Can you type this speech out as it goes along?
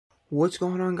What's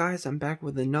going on, guys? I'm back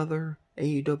with another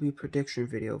AEW prediction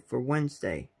video for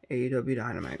Wednesday, AEW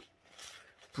Dynamite.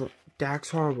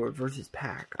 Dax Harwood versus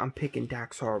Pac. I'm picking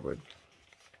Dax Harwood.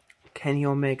 Kenny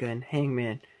Omega and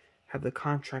Hangman have the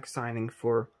contract signing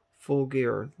for Full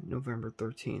Gear November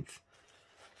 13th.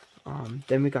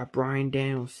 Then we got Bryan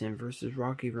Danielson versus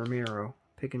Rocky Romero.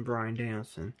 Picking Bryan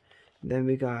Danielson. Then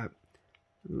we got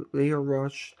Leo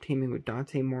Rush teaming with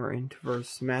Dante Martin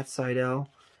versus Matt Sydal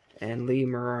and Lee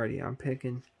Moriarty. I'm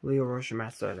picking Leo Rush and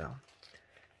Matt Sydal.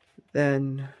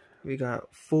 Then we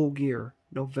got Full Gear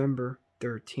November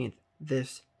 13th,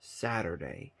 this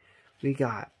Saturday. We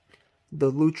got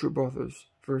the Lucha Brothers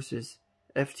versus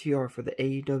FTR for the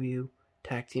AEW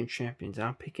Tag Team Champions.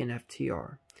 I'm picking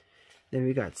FTR. Then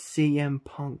we got CM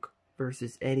Punk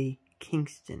versus Eddie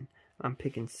Kingston. I'm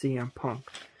picking CM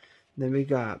Punk. Then we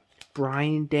got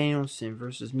Bryan Danielson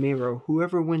versus Miro.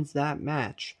 Whoever wins that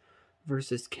match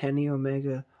versus Kenny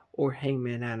Omega or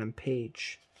Hangman Adam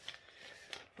Page.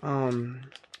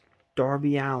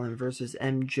 Darby Allin versus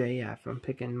MJF. I'm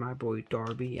picking my boy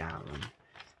Darby Allin.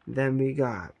 Then we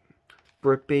got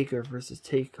Britt Baker versus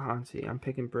Tay Conti. I'm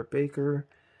picking Britt Baker.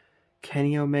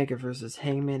 Kenny Omega versus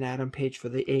Hangman Adam Page for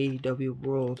the AEW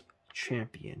World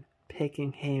Champion.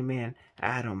 Picking Hangman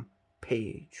Adam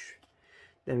Page.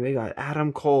 Then we got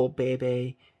Adam Cole,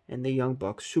 baby, and the Young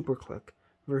Bucks Superclick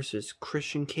versus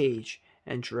Christian Cage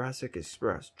and Jurassic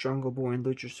Express, Jungle Boy and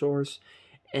Luchasaurus,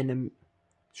 in a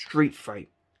street fight.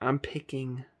 I'm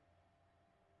picking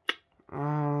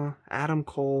Adam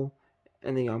Cole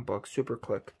and the Young Bucks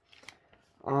Superclick.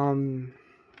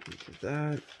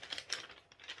 That.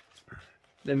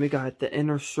 Then we got the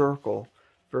Inner Circle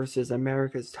versus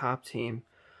America's Top Team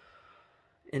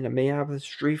in a Minneapolis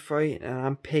street fight, and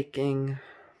I'm picking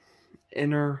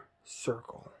Inner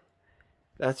Circle.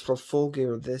 That's for Full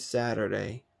Gear this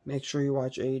Saturday. Make sure you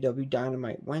watch AEW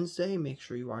Dynamite Wednesday. Make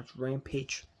sure you watch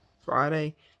Rampage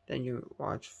Friday. Then you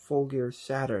watch Full Gear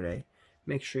Saturday.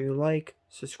 Make sure you like,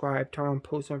 subscribe, turn on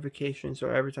post notifications so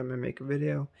every time I make a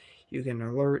video, you get an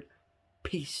alert.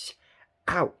 Peace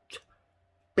out.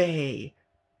 Bay.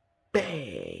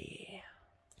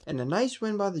 And a nice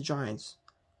win by the Giants.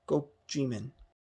 Go G-Men.